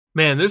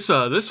Man, this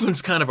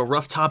one's kind of a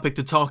rough topic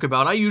to talk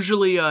about. I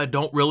usually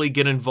don't really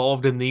get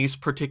involved in these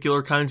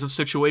particular kinds of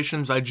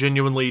situations. I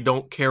genuinely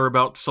don't care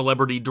about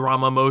celebrity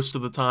drama most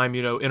of the time,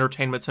 you know,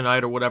 Entertainment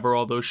Tonight or whatever,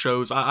 all those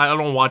shows. I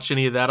don't watch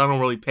any of that. I don't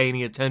really pay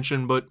any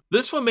attention, but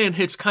this one, man,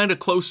 hits kind of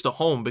close to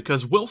home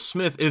because Will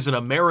Smith is an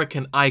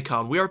American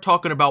icon. We are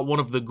talking about one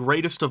of the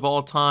greatest of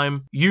all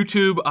time.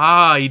 YouTube,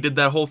 he did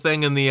that whole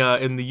thing in the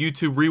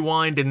YouTube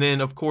Rewind, and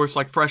then, of course,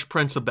 like Fresh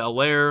Prince of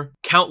Bel-Air,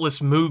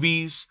 countless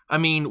movies. I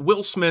mean,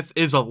 Will Smith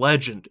is a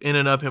legend in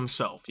and of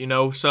himself, you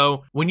know?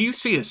 So when you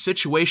see a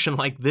situation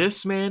like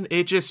this, man,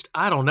 it just,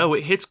 I don't know,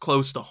 it hits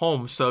close to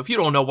home. So if you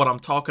don't know what I'm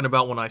talking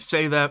about when I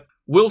say that,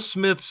 Will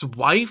Smith's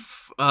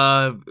wife,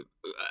 I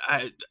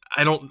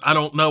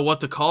don't know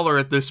what to call her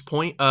at this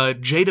point.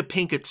 Jada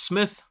Pinkett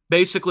Smith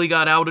basically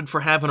got outed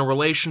for having a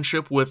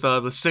relationship with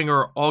the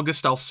singer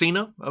August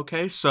Alsina.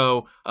 Okay,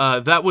 so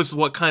that was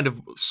what kind of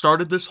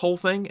started this whole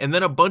thing, and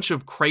then a bunch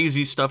of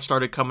crazy stuff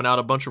started coming out,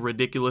 a bunch of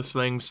ridiculous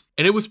things,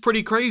 and it was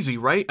pretty crazy,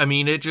 right? I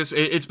mean,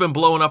 it's been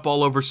blowing up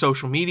all over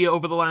social media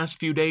over the last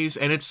few days,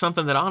 and it's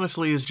something that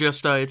honestly is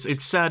just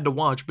it's sad to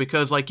watch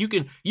because like you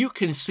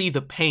can see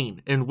the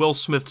pain in Will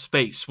Smith's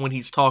face when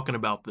he's talking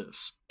about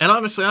this. And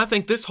honestly, I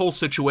think this whole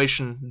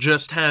situation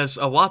just has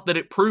a lot that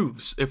it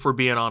proves, if we're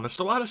being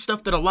honest. A lot of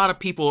stuff that a lot of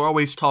people are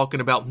always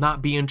talking about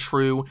not being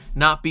true,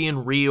 not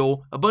being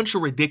real, a bunch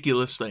of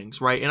ridiculous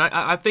things, right? And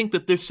I think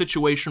that this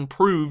situation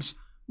proves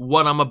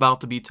what I'm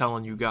about to be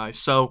telling you guys.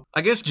 So I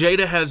guess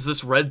Jada has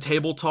this red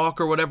table talk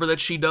or whatever that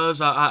she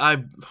does.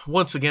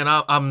 Once again,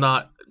 I'm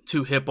not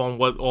too hip on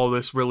what all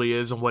this really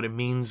is and what it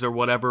means or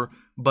whatever.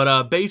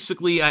 But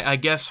basically, I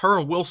guess her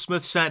and Will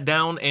Smith sat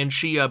down and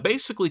she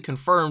basically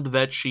confirmed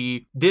that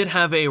she did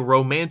have a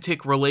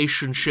romantic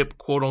relationship,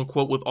 quote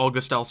unquote, with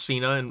August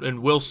Alsina and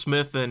Will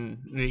Smith, and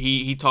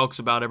he talks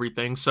about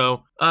everything.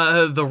 So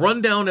the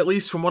rundown, at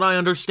least from what I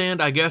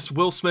understand, I guess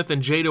Will Smith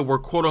and Jada were,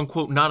 quote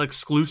unquote, not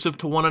exclusive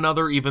to one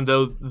another, even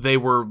though they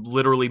were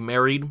literally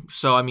married.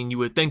 So, I mean, you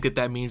would think that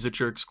that means that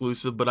you're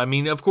exclusive. But I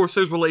mean, of course,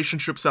 there's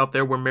relationships out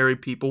there where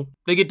married people,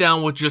 they get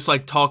down with just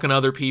like talking to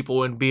other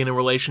people and being in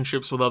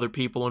relationships with other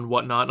people and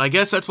whatnot. And I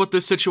guess that's what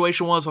this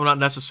situation was. I'm not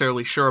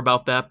necessarily sure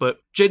about that, but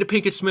Jada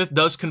Pinkett Smith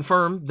does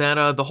confirm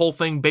that the whole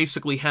thing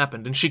basically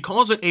happened, and she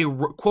calls it a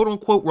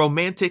quote-unquote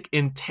romantic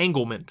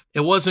entanglement.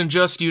 It wasn't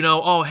just, you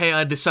know, oh, hey,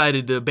 I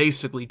decided to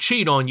basically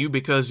cheat on you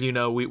because, you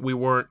know, we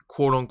weren't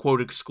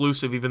quote-unquote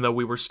exclusive even though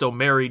we were still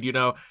married, you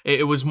know.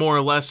 It was more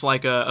or less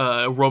like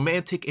a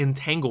romantic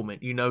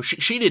entanglement, you know.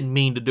 She didn't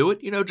mean to do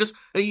it, you know, just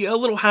a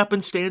little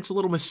happenstance, a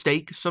little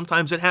mistake.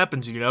 Sometimes it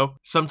happens, you know.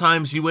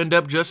 Sometimes you end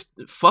up just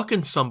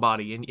fucking somebody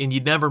and you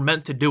never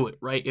meant to do it,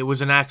 right? It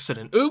was an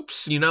accident.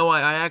 Oops, you know,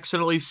 I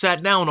accidentally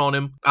sat down on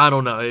him. I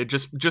don't know, it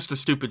just a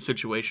stupid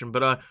situation.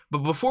 But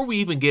before we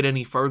even get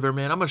any further,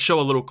 man, I'm gonna show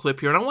a little clip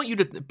here, and I want you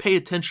to pay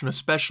attention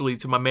especially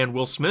to my man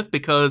Will Smith,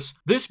 because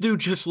this dude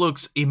just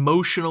looks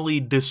emotionally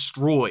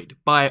destroyed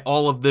by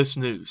all of this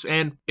news.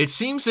 And it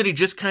seems that he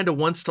just kind of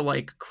wants to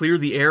like clear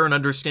the air and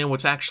understand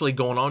what's actually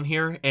going on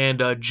here, and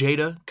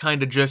Jada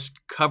kind of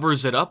just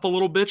covers it up a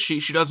little bit. She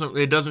doesn't,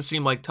 it doesn't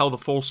seem like tell the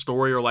full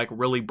story or like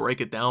really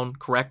break it down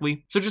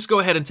correctly. So just go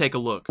ahead and take a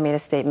look. Made a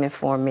statement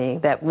for me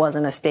that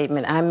wasn't a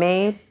statement I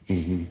made,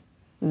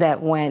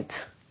 that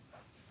went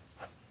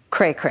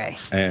cray-cray.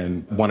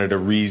 And one of the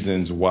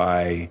reasons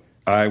why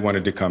I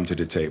wanted to come to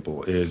the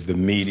table is the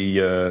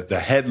media, the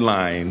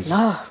headlines.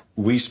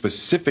 We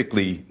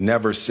specifically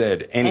never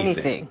said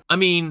anything. I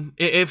mean,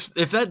 if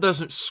that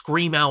doesn't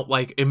scream out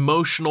like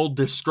emotional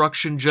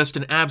destruction, just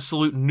an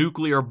absolute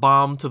nuclear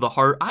bomb to the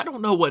heart, I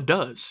don't know what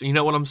does. You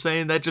know what I'm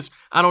saying? That just,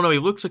 I don't know. He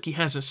looks like he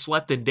hasn't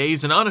slept in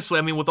days. And honestly,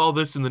 I mean, with all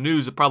this in the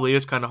news, it probably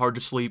is kind of hard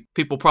to sleep.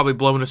 People probably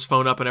blowing his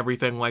phone up and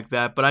everything like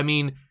that. But I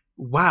mean,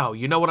 wow,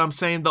 you know what I'm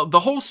saying? The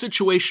whole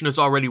situation is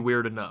already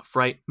weird enough,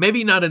 right?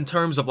 Maybe not in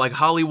terms of like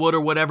Hollywood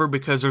or whatever,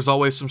 because there's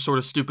always some sort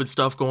of stupid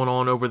stuff going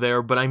on over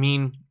there, but I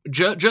mean,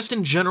 just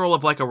in general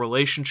of like a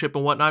relationship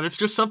and whatnot, it's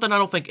just something I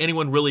don't think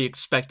anyone really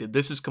expected.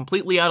 This is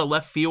completely out of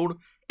left field,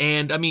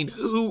 and I mean,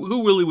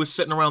 who really was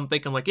sitting around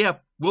thinking like, yeah,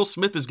 Will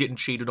Smith is getting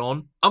cheated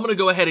on? I'm gonna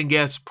go ahead and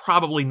guess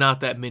probably not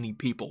that many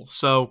people.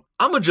 So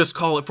I'm gonna just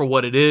call it for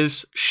what it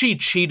is. She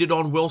cheated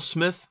on Will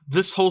Smith.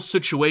 This whole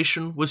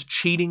situation was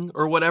cheating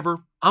or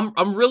whatever.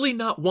 I'm really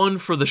not one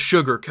for the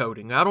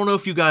sugarcoating. I don't know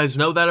if you guys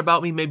know that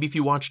about me. Maybe if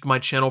you watched my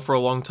channel for a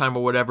long time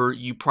or whatever,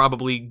 you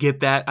probably get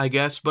that, I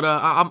guess. But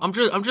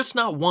I'm just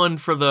not one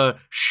for the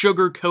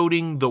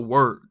sugarcoating the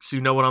words.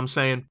 You know what I'm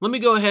saying? Let me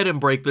go ahead and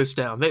break this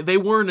down. They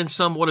weren't in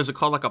some, what is it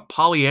called, like a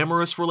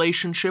polyamorous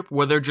relationship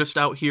where they're just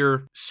out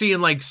here seeing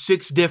like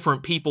 6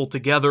 different people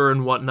together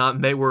and whatnot.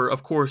 And they were,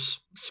 of course,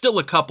 still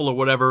a couple or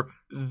whatever.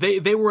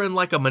 They were in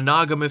like a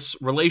monogamous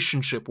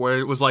relationship where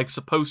it was like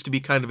supposed to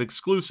be kind of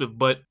exclusive,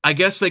 but I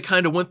guess they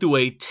kind of went through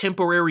a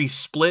temporary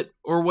split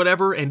or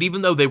whatever, and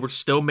even though they were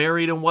still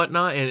married and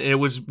whatnot, and it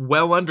was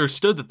well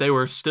understood that they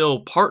were still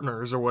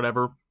partners or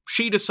whatever,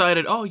 she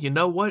decided, oh, you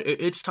know what?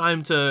 It's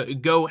time to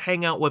go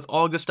hang out with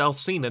August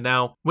Alsina.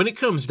 Now, when it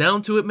comes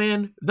down to it,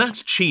 man,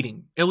 that's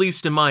cheating, at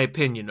least in my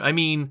opinion. I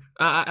mean,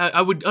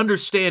 I would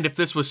understand if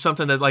this was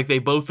something that, like, they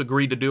both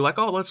agreed to do, like,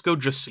 oh, let's go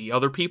just see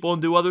other people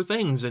and do other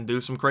things and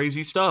do some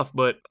crazy stuff.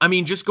 But, I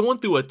mean, just going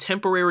through a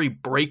temporary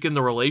break in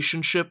the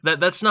relationship,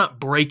 that's not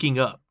breaking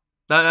up.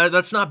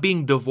 That's not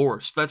being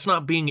divorced. That's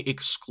not being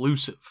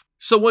exclusive.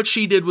 So what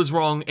she did was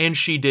wrong, and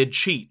she did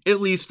cheat. At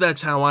least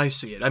that's how I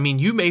see it. I mean,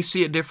 you may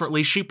see it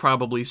differently, she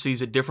probably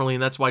sees it differently,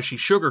 and that's why she's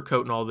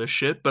sugarcoating all this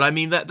shit, but I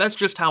mean, that's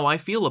just how I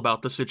feel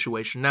about the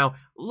situation. Now,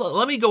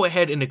 let me go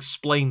ahead and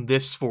explain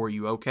this for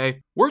you,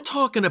 okay? We're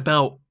talking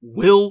about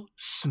Will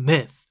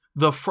Smith,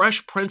 the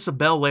Fresh Prince of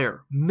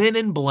Bel-Air, Men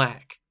in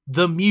Black,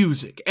 the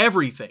music,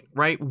 everything,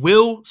 right?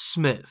 Will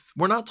Smith.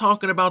 We're not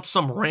talking about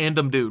some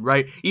random dude,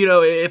 right? You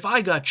know, if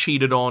I got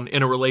cheated on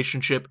in a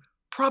relationship,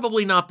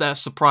 probably not that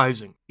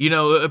surprising. You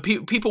know,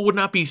 people would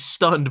not be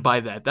stunned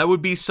by that. That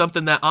would be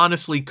something that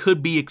honestly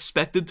could be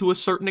expected to a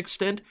certain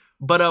extent.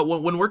 But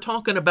when we're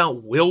talking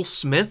about Will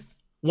Smith,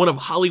 one of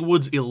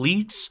Hollywood's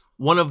elites,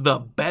 one of the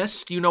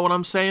best, you know what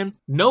I'm saying?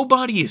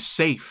 Nobody is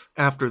safe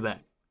after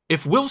that.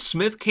 If Will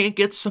Smith can't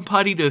get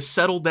somebody to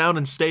settle down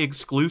and stay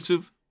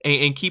exclusive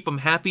and keep them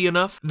happy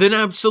enough, then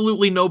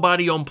absolutely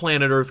nobody on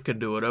planet Earth can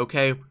do it,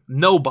 okay?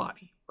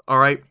 Nobody, all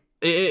right?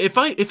 If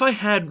I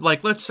had,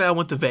 like, let's say I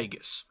went to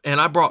Vegas and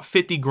I brought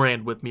 50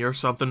 grand with me or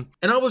something,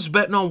 and I was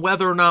betting on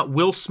whether or not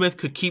Will Smith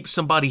could keep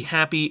somebody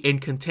happy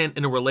and content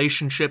in a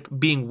relationship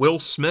being Will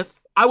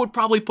Smith, I would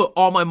probably put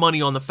all my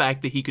money on the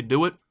fact that he could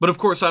do it. But of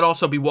course, I'd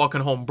also be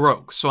walking home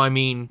broke. So I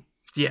mean,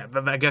 yeah,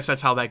 I guess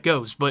that's how that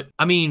goes. But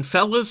I mean,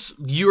 fellas,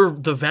 you're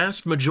the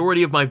vast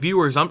majority of my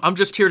viewers. I'm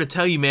just here to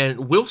tell you,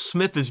 man, Will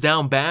Smith is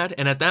down bad.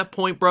 And at that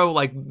point, bro,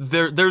 like,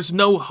 there's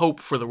no hope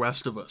for the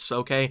rest of us,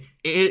 okay?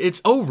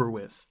 It's over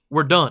with.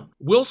 We're done.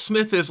 Will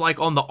Smith is like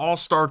on the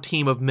all-star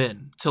team of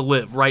men to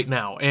live right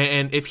now.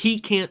 And if he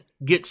can't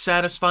get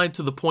satisfied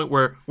to the point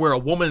where a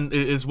woman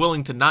is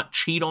willing to not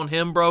cheat on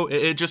him, bro,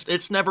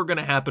 it's never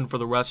gonna happen for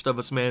the rest of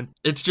us, man.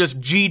 It's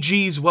just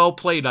GG's, well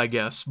played, I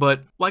guess.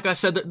 But like I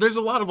said, there's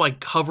a lot of like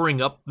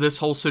covering up this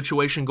whole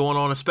situation going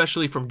on,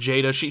 especially from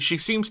Jada. She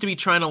seems to be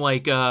trying to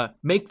like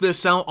make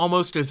this out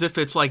almost as if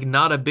it's like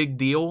not a big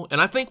deal. And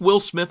I think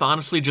Will Smith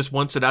honestly just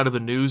wants it out of the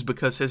news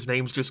because his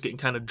name's just getting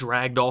kind of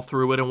dragged all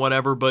through it and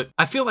whatever. But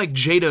I feel like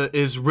Jada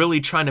is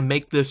really trying to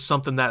make this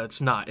something that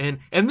it's not. And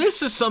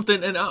this is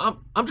something, and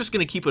I'm just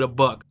gonna keep it a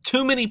buck.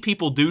 Too many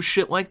people do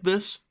shit like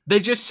this. They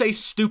just say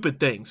stupid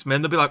things,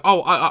 man. They'll be like,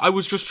 oh, I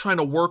was just trying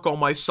to work on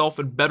myself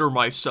and better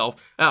myself.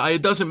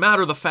 It doesn't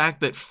matter the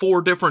fact that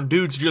 4 different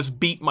dudes just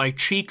beat my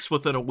cheeks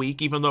within a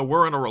week, even though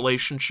we're in a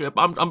relationship.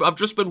 I've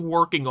just been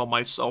working on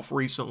myself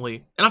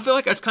recently. And I feel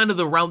like that's kind of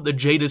the route that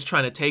Jada's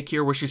trying to take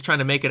here, where she's trying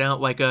to make it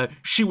out like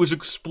she was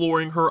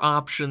exploring her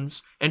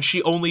options, and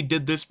she only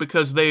did this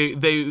because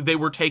they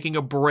were taking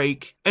a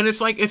break. And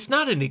it's like, it's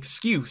not an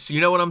excuse,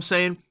 you know what I'm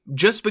saying?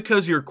 Just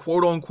because you're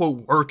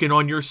quote-unquote working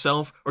on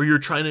yourself, or you're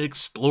trying to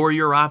explore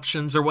your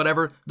options or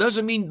whatever,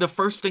 doesn't mean the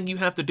first thing you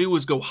have to do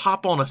is go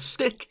hop on a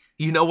stick,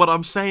 you know what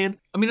I'm saying?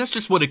 I mean, that's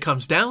just what it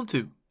comes down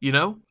to, you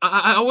know?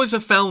 I always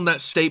have found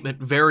that statement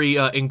very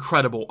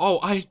incredible. Oh,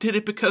 I did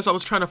it because I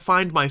was trying to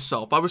find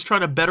myself. I was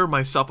trying to better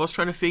myself. I was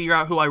trying to figure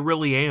out who I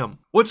really am.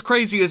 What's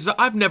crazy is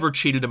I've never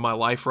cheated in my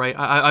life, right?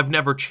 I've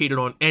never cheated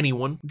on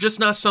anyone. Just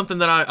not something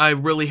that I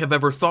really have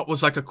ever thought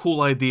was like a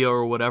cool idea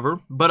or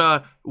whatever.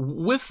 But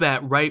with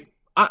that, right?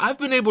 I've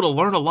been able to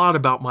learn a lot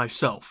about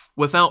myself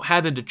without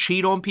having to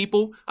cheat on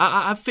people.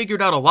 I've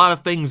figured out a lot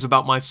of things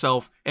about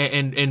myself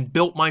and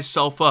built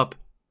myself up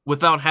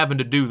without having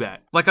to do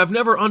that. Like, I've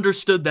never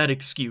understood that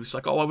excuse.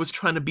 Like, oh, I was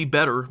trying to be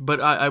better,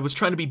 but I was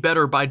trying to be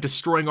better by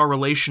destroying our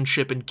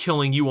relationship and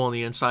killing you on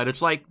the inside.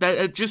 It's like,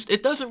 that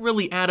it doesn't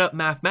really add up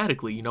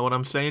mathematically, you know what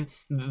I'm saying?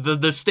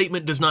 The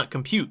statement does not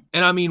compute.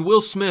 And I mean,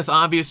 Will Smith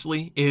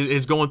obviously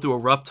is going through a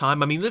rough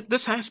time. I mean,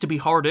 this has to be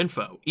hard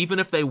info. Even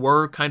if they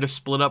were kind of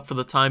split up for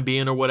the time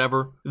being or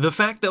whatever, the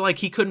fact that like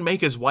he couldn't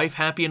make his wife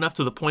happy enough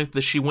to the point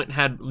that she went and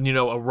had, you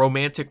know, a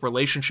romantic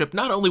relationship,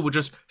 not only with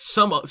just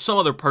some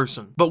other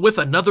person, but with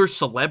another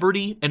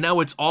celebrity, and now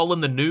it's all in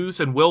the news,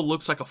 and Will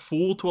looks like a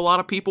fool to a lot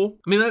of people.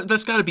 I mean,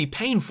 that's got to be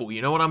painful,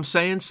 you know what I'm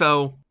saying?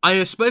 So I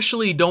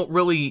especially don't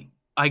really,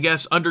 I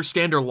guess,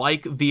 understand or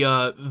like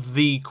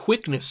the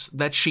quickness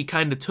that she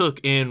kind of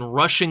took in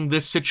rushing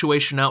this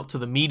situation out to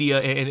the media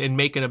and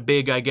making a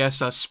big, I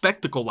guess,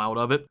 spectacle out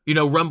of it. You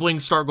know,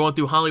 rumblings start going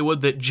through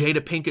Hollywood that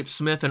Jada Pinkett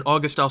Smith and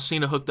August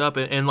Alsina hooked up,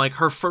 and like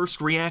her first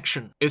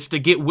reaction is to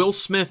get Will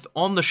Smith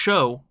on the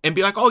show and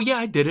be like, oh yeah,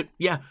 I did it.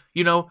 Yeah,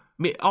 you know,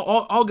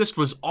 August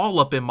was all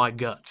up in my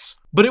guts.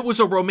 But it was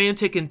a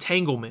romantic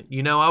entanglement,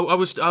 you know? I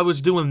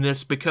was doing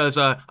this because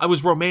I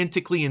was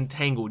romantically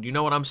entangled, you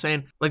know what I'm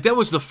saying? Like, that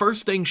was the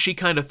first thing she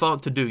kind of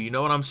thought to do, you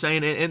know what I'm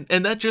saying?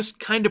 And that just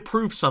kind of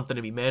proves something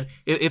to me, man.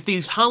 If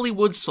these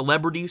Hollywood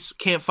celebrities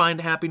can't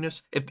find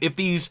happiness, if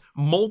these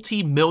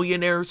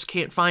multi-millionaires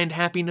can't find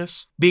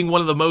happiness, being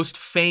one of the most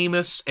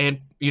famous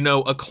and, you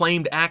know,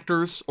 acclaimed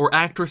actors or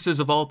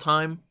actresses of all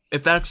time,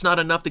 If that's not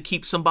enough to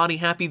keep somebody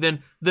happy,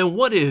 then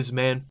what is,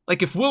 man?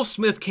 Like, if Will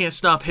Smith can't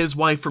stop his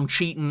wife from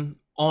cheating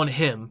on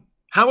him,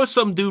 how is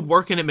some dude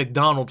working at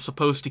McDonald's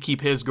supposed to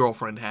keep his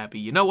girlfriend happy?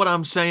 You know what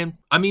I'm saying?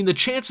 I mean, the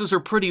chances are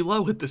pretty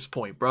low at this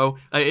point, bro.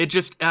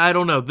 I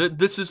don't know.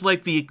 This is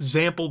like the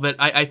example that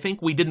I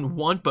think we didn't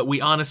want, but we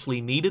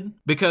honestly needed.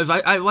 Because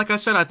like I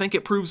said, I think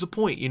it proves a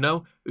point, you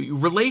know?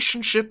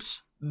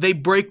 Relationships, they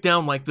break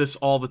down like this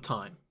all the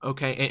time,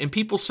 okay? And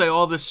people say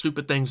all this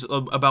stupid things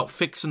about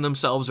fixing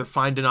themselves or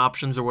finding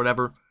options or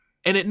whatever,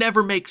 and it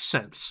never makes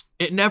sense.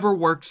 It never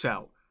works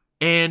out.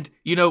 And,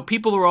 you know,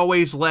 people are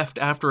always left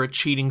after a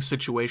cheating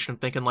situation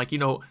thinking like, you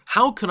know,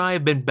 how could I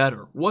have been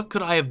better? What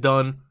could I have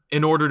done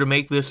in order to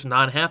make this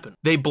not happen?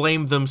 They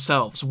blame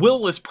themselves.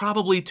 Will is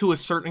probably to a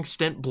certain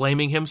extent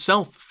blaming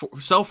himself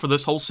for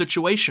this whole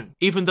situation,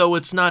 even though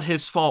it's not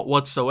his fault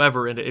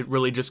whatsoever, and it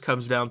really just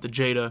comes down to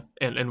Jada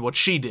and what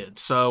she did.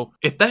 So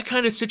if that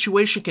kind of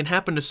situation can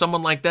happen to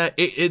someone like that,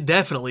 it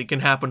definitely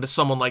can happen to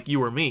someone like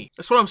you or me.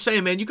 That's what I'm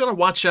saying, man. You gotta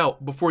watch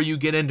out before you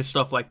get into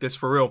stuff like this,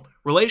 for real.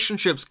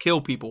 Relationships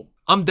kill people.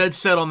 I'm dead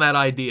set on that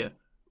idea.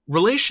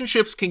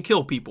 Relationships can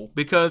kill people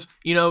because,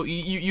 you know,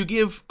 you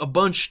give a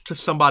bunch to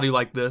somebody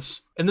like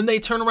this, and then they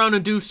turn around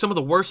and do some of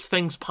the worst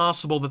things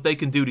possible that they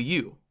can do to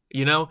you.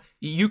 You know,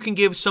 you can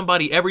give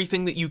somebody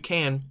everything that you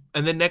can,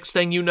 and then next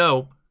thing you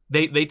know,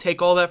 they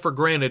take all that for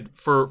granted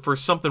for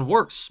something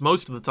worse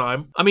most of the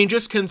time. I mean,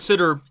 just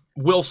consider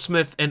Will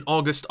Smith and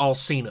August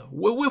Alsina.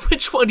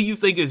 Which one do you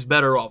think is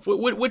better off?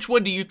 Which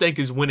one do you think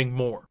is winning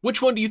more?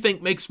 Which one do you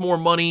think makes more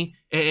money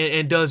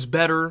and does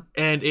better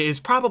and is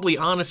probably,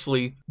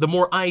 honestly, the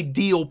more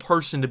ideal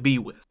person to be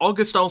with?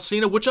 August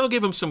Alsina, which I'll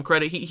give him some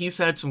credit. He's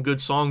had some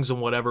good songs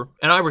and whatever,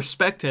 and I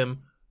respect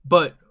him,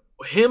 but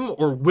him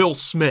or Will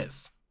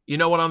Smith? You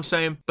know what I'm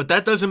saying? But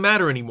that doesn't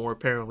matter anymore,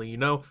 apparently, you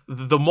know?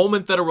 The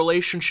moment that a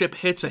relationship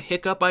hits a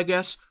hiccup, I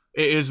guess,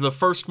 is the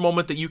first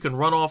moment that you can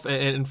run off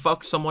and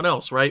fuck someone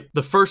else, right?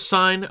 The first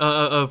sign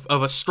of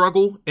a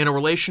struggle in a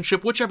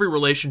relationship, which every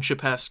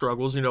relationship has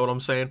struggles, you know what I'm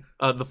saying?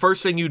 The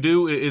first thing you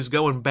do is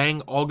go and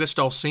bang August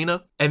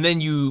Alsina, and then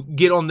you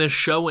get on this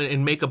show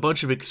and make a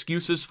bunch of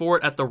excuses for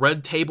it at the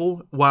red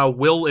table while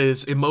Will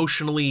is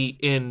emotionally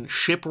in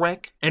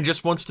shipwreck and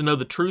just wants to know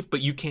the truth,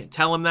 but you can't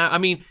tell him that. I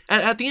mean,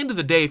 at the end of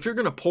the day, if you're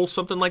gonna pull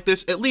something like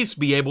this, at least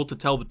be able to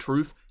tell the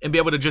truth and be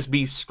able to just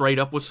be straight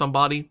up with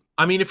somebody.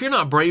 I mean, if you're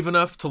not brave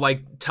enough to,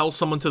 like, tell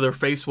someone to their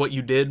face what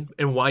you did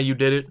and why you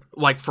did it,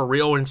 like, for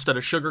real, instead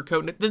of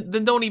sugarcoating it,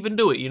 then don't even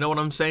do it, you know what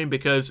I'm saying?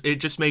 Because it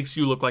just makes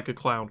you look like a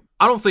clown.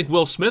 I don't think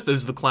Will Smith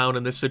is the clown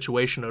in this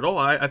situation at all.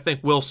 I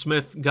think Will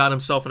Smith got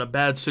himself in a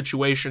bad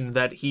situation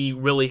that he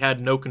really had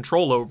no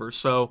control over.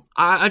 So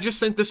I just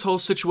think this whole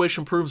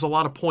situation proves a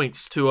lot of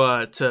points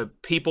to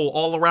people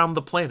all around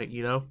the planet,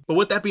 you know? But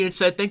with that being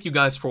said, thank you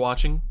guys for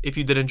watching. If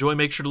you did enjoy,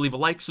 make sure to leave a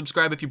like,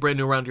 subscribe if you're brand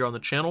new around here on the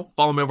channel.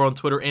 Follow me over on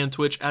Twitter and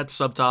Twitch at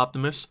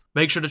 @SubToOptimus.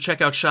 Make sure to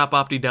check out Shop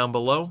Opti down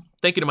below.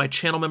 Thank you to my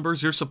channel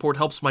members. Your support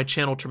helps my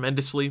channel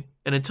tremendously.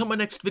 And until my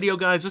next video,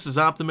 guys, this is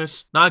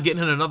Optimus. Not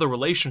getting in another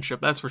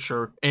relationship, that's for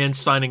sure. And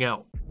signing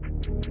out.